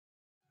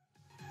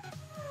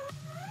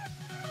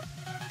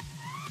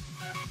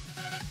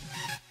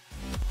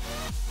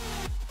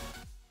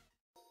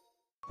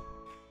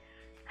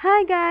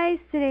Hi guys,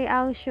 today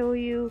I'll show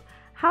you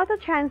how to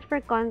transfer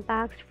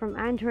contacts from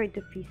Android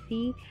to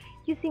PC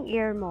using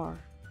Airmore.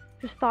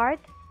 To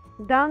start,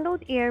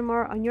 download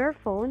Airmore on your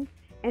phone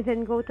and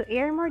then go to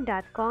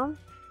airmore.com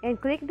and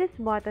click this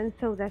button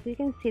so that you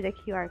can see the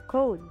QR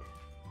code.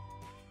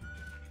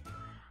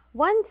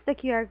 Once the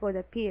QR code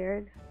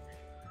appeared,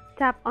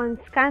 tap on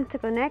Scan to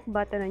Connect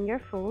button on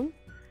your phone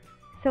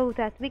so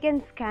that we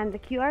can scan the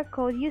QR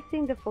code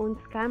using the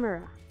phone's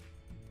camera.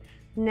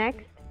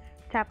 Next,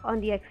 tap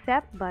on the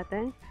Accept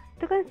button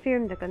to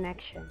confirm the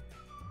connection.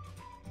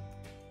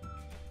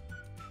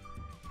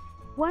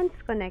 Once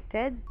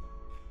connected,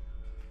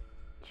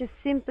 just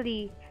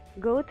simply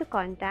go to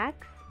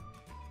Contacts,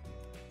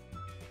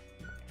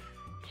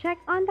 check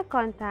on the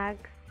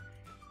contacts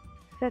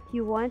that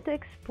you want to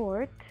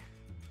export,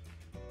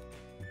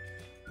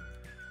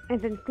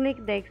 and then click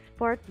the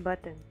Export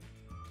button.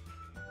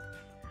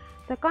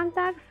 The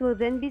contacts will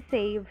then be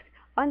saved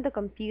on the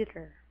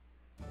computer.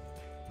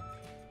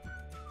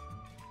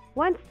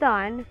 Once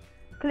done,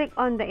 click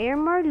on the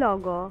Airmore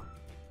logo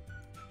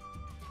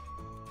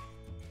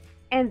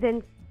and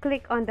then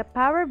click on the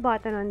power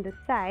button on the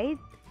side.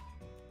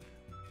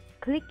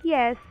 Click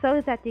yes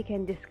so that you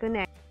can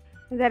disconnect.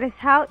 That is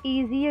how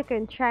easy you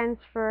can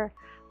transfer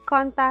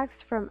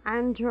contacts from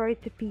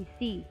Android to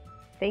PC.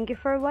 Thank you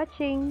for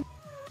watching.